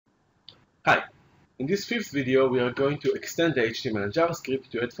Hi, in this fifth video we are going to extend the HTML and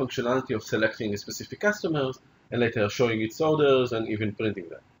JavaScript to add functionality of selecting a specific customers and later showing its orders and even printing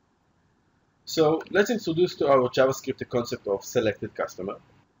them. So let's introduce to our JavaScript the concept of selected customer.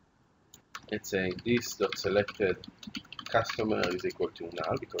 Let's say this.selected customer is equal to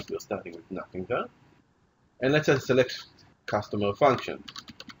null because we are starting with nothing there. And let's add a select customer function.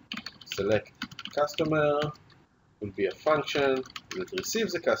 Select customer will be a function that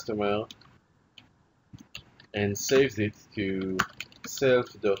receives a customer and saves it to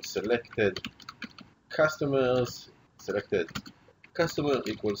self.selected customers selected customer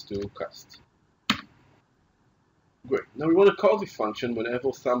equals to cust. Great. Now we want to call the function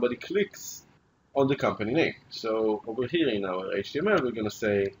whenever somebody clicks on the company name. So over here in our HTML we're going to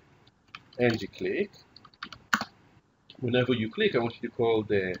say ngClick. Whenever you click, I want you to call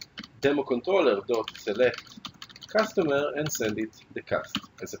the demo controller.select customer and send it the cust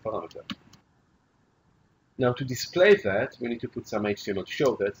as a parameter. Now to display that, we need to put some HTML to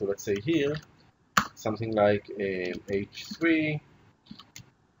show that. So let's say here, something like h3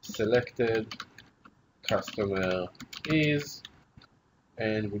 selected customer is,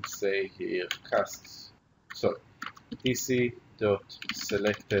 and we'll say here cust, sorry,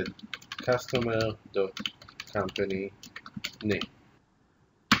 dc.selected customer.company name.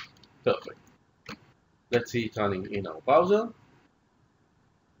 Perfect. Let's see it running in our browser.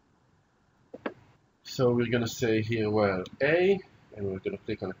 So we're going to say here, well, A, and we're going to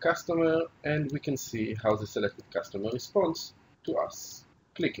click on a customer, and we can see how the selected customer responds to us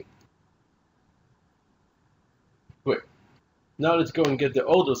clicking. Great. Now let's go and get the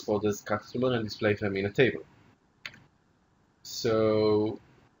orders for this customer and display them in a table. So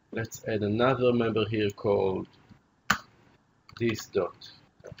let's add another member here called this dot,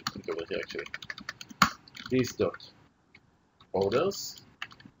 click over here actually, this dot orders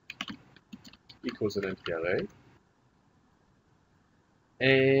equals an empty array.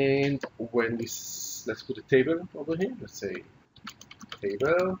 And when this, let's put a table over here, let's say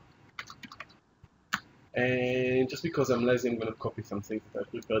table. And just because I'm lazy, I'm going to copy some things that I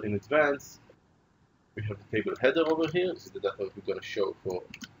prepared in advance. We have the table header over here. This is the data that we're going to show for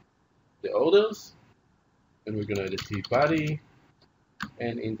the orders. And we're going to add a t-body.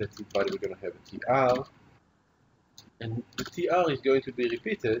 And in the t-body, we're going to have a tr. And the tr is going to be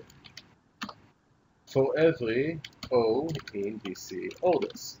repeated for every O in DC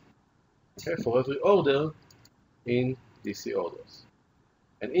orders. Okay, for every order in DC orders.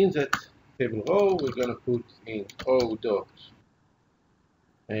 And in that table row, we're going to put in O dot,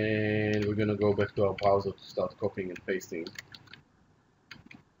 and we're going to go back to our browser to start copying and pasting.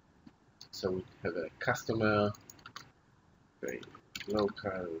 So we have a customer, okay,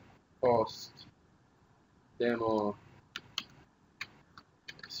 local host, demo,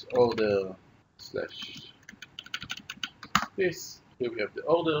 order, slash this. Here we have the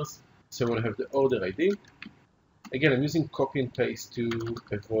orders, so we're going to have the order ID. Again, I'm using copy and paste to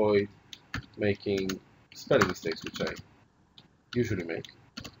avoid making spelling mistakes, which I usually make.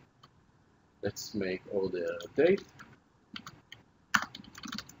 Let's make order date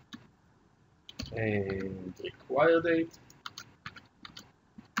and require date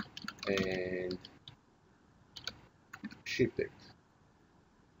and ship date.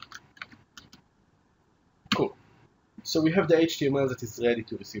 Cool. So we have the HTML that is ready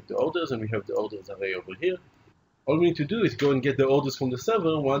to receive the orders, and we have the orders array over here. All we need to do is go and get the orders from the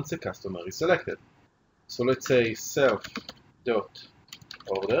server once a customer is selected. So let's say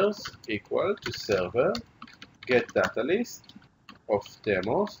self.orders equal to server get data list of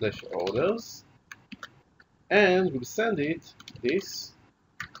demo slash orders, and we'll send it this,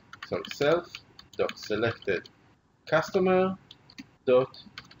 so self.selected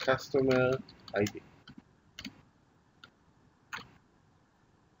customer.customer ID.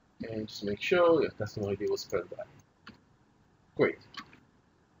 And just make sure your customer ID was spelled right. Great.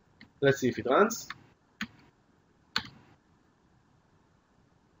 Let's see if it runs.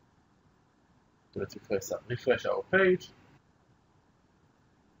 Let's refresh our page.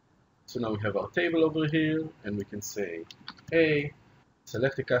 So now we have our table over here, and we can say A,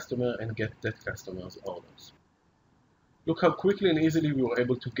 select a customer and get that customer's orders. Look how quickly and easily we were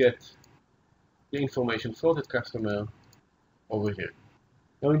able to get the information for that customer over here.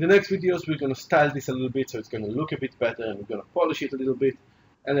 Now in the next videos we're going to style this a little bit so it's going to look a bit better, and we're going to polish it a little bit,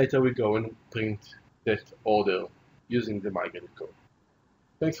 and later we go and print that order using the migrated code.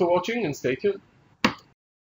 Thanks for watching and stay tuned.